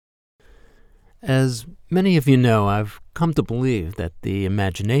As many of you know, I've come to believe that the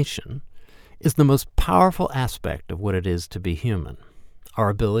imagination is the most powerful aspect of what it is to be human. Our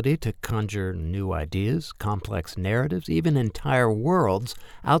ability to conjure new ideas, complex narratives, even entire worlds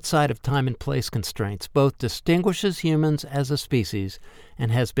outside of time and place constraints both distinguishes humans as a species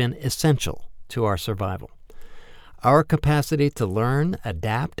and has been essential to our survival. Our capacity to learn,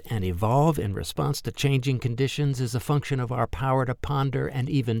 adapt, and evolve in response to changing conditions is a function of our power to ponder and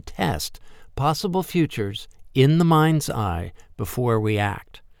even test possible futures in the mind's eye before we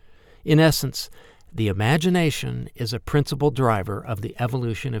act. In essence, the imagination is a principal driver of the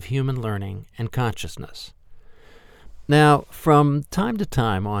evolution of human learning and consciousness. Now, from time to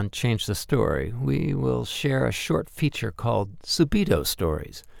time on Change the Story, we will share a short feature called Subito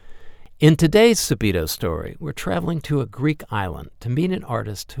Stories. In today's Subito story, we're traveling to a Greek island to meet an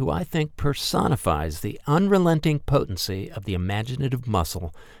artist who I think personifies the unrelenting potency of the imaginative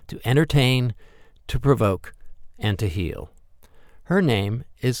muscle to entertain, to provoke, and to heal. Her name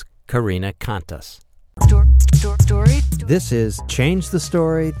is Karina Kantas. Story? This is Change the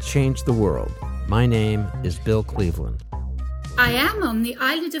Story, Change the World. My name is Bill Cleveland. I am on the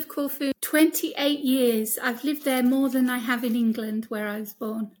island of Corfu 28 years. I've lived there more than I have in England, where I was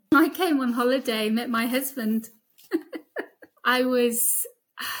born. I came on holiday, met my husband. I was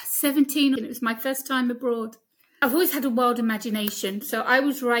 17 and it was my first time abroad. I've always had a wild imagination, so I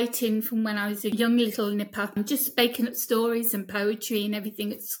was writing from when I was a young little nipper, just making up stories and poetry and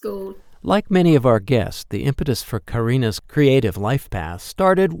everything at school. Like many of our guests, the impetus for Karina's creative life path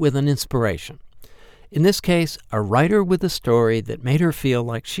started with an inspiration. In this case, a writer with a story that made her feel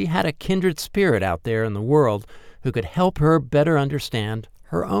like she had a kindred spirit out there in the world who could help her better understand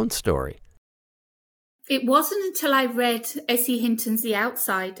her own story. It wasn't until I read S.E. Hinton's The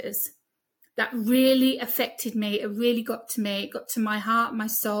Outsiders that really affected me. It really got to me. It got to my heart, my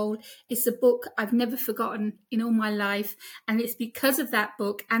soul. It's a book I've never forgotten in all my life. And it's because of that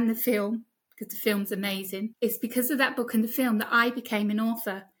book and the film, because the film's amazing. It's because of that book and the film that I became an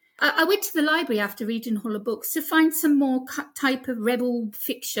author. I went to the library after reading all her books to find some more type of rebel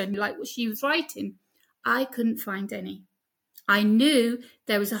fiction like what she was writing. I couldn't find any. I knew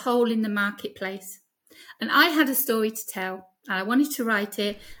there was a hole in the marketplace. And I had a story to tell, and I wanted to write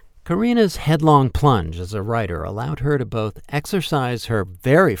it. Karina's headlong plunge as a writer allowed her to both exercise her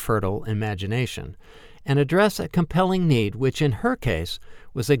very fertile imagination and address a compelling need, which in her case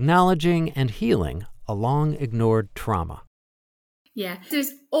was acknowledging and healing a long-ignored trauma. Yeah,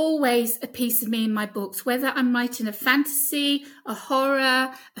 there's always a piece of me in my books, whether I'm writing a fantasy, a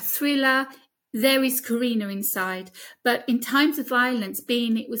horror, a thriller, there is Karina inside. But in Times of Violence,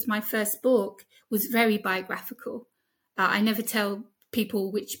 being it was my first book, was very biographical. I never tell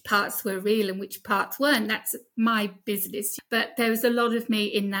people which parts were real and which parts weren't. That's my business. But there was a lot of me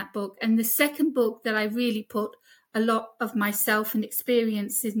in that book. And the second book that I really put a lot of myself and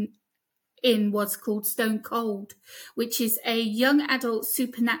experience in was called Stone Cold, which is a young adult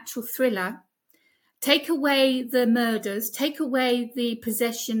supernatural thriller. Take away the murders, take away the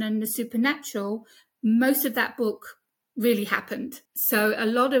possession and the supernatural, most of that book really happened. So a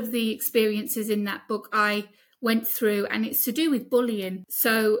lot of the experiences in that book I went through, and it's to do with bullying.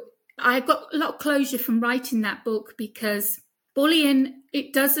 So I got a lot of closure from writing that book because bullying,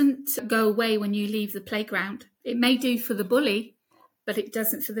 it doesn't go away when you leave the playground. It may do for the bully, but it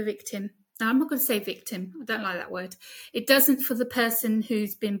doesn't for the victim. Now, I'm not going to say victim. I don't like that word. It doesn't for the person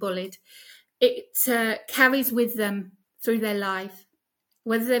who's been bullied. It carries with them through their life,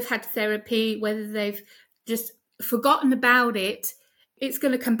 whether they've had therapy, whether they've just forgotten about it. It's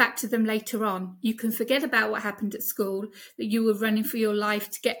going to come back to them later on. You can forget about what happened at school, that you were running for your life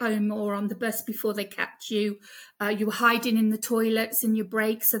to get home or on the bus before they catch you. You were hiding in the toilets in your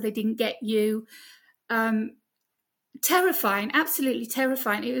break so they didn't get you. Terrifying, absolutely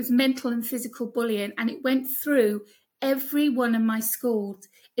terrifying. It was mental and physical bullying, and it went through every one of my schools.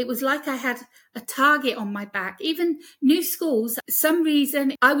 It was like I had a target on my back. Even new schools, for some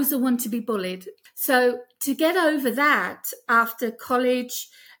reason, I was the one to be bullied. So to get over that after college,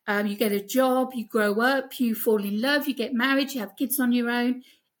 you get a job, you grow up, you fall in love, you get married, you have kids on your own,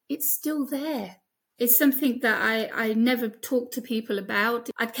 it's still there. It's something that I never talked to people about.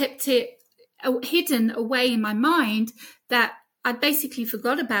 I kept it hidden away in my mind, that I basically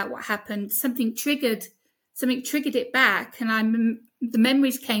forgot about what happened. Something triggered it back, and the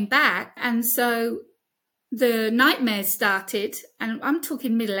memories came back. And so the nightmares started, and I'm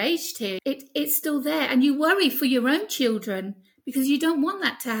talking middle-aged here. It's still there, and you worry for your own children because you don't want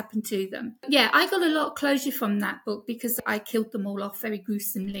that to happen to them. Yeah, I got a lot of closure from that book because I killed them all off very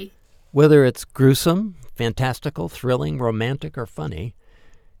gruesomely. Whether it's gruesome, fantastical, thrilling, romantic, or funny,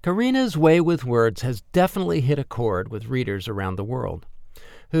 Karina's way with words has definitely hit a chord with readers around the world,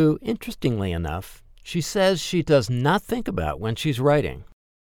 who, interestingly enough, she says she does not think about when she's writing.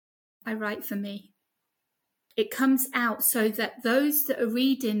 I write for me. It comes out so that those that are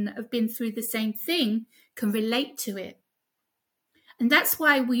reading that have been through the same thing can relate to it. And that's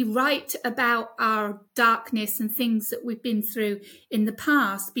why we write about our darkness and things that we've been through in the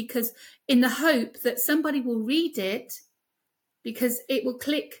past, because in the hope that somebody will read it, because it will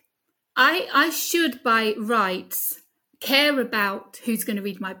click. I should, by rights, care about who's going to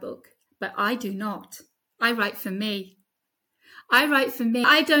read my book, but I do not. I write for me. I write for me.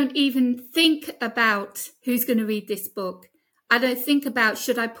 I don't even think about who's going to read this book. I don't think about,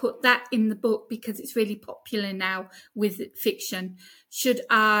 should I put that in the book because it's really popular now with fiction? Should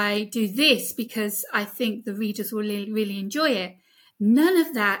I do this because I think the readers will really enjoy it? None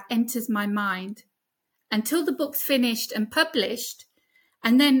of that enters my mind until the book's finished and published.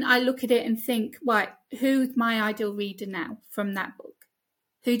 And then I look at it and think, right, who's my ideal reader now from that book?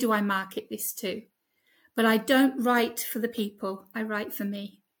 Who do I market this to? But I don't write for the people. I write for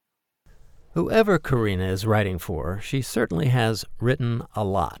me. Whoever Karina is writing for, she certainly has written a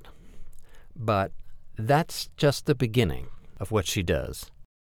lot. But that's just the beginning of what she does.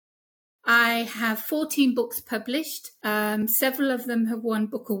 I have 14 books published. Several of them have won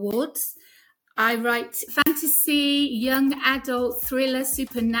book awards. I write fantasy, young adult, thriller,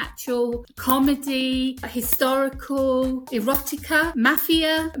 supernatural, comedy, historical, erotica,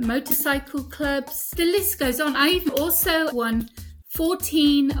 mafia, motorcycle clubs. The list goes on. I've also won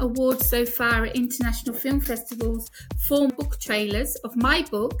 14 awards so far at international film festivals for book trailers of my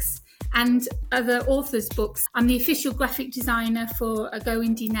books and other authors' books. I'm the official graphic designer for Go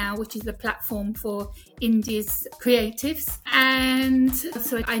Indie Now, which is a platform for India's creatives. And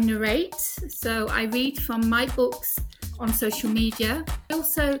so I narrate, so I read from my books on social media.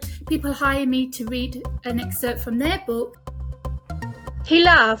 Also, people hire me to read an excerpt from their book. He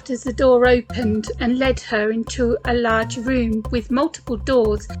laughed as the door opened and led her into a large room with multiple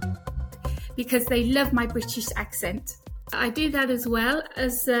doors because they love my British accent. I do that as well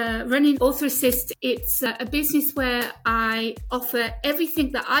as running Author Assist. It's a business where I offer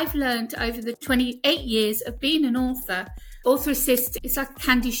everything that I've learned over the 28 years of being an author. Author Assist is like a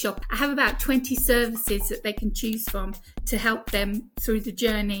candy shop. I have about 20 services that they can choose from to help them through the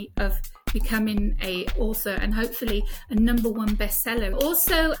journey of becoming an author and hopefully a #1 bestseller.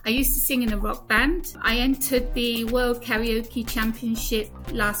 Also, I used to sing in a rock band. I entered the World Karaoke Championship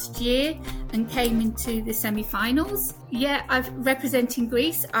last year and came into the semi-finals. Yeah, I've representing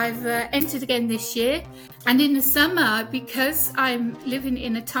Greece. I've entered again this year. And in the summer, because I'm living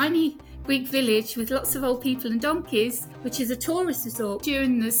in a tiny Greek village with lots of old people and donkeys, which is a tourist resort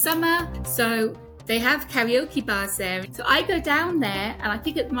during the summer, so they have karaoke bars there. So I go down there and I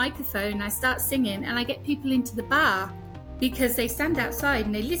pick up the microphone and I start singing and I get people into the bar because they stand outside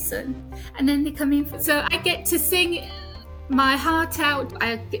and they listen and then they come in. So I get to sing my heart out.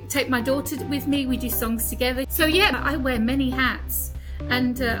 I take my daughter with me. We do songs together. So yeah, I wear many hats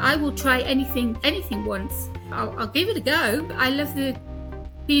and I will try anything once. I'll give it a go. I love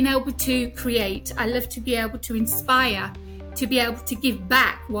being able to create. I love to be able to inspire, to be able to give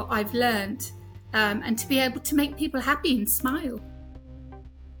back what I've learned. And to be able to make people happy and smile.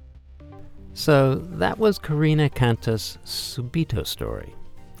 So that was Karina Kantas' Subito story.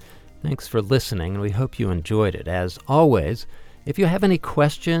 Thanks for listening, and we hope you enjoyed it. As always, if you have any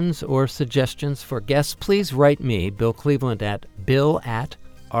questions or suggestions for guests, please write me, Bill Cleveland, at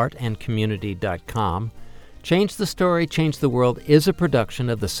bill@artandcommunity.com. Change the Story, Change the World is a production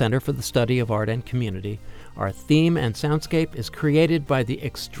of the Center for the Study of Art and Community. Our theme and soundscape is created by the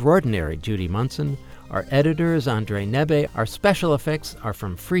extraordinary Judy Munson. Our editor is Andre Nebe. Our special effects are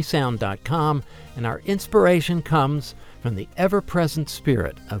from freesound.com, and our inspiration comes from the ever-present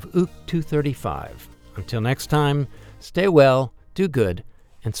spirit of Ook 235. Until next time, stay well, do good,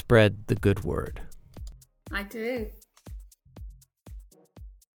 and spread the good word. I do.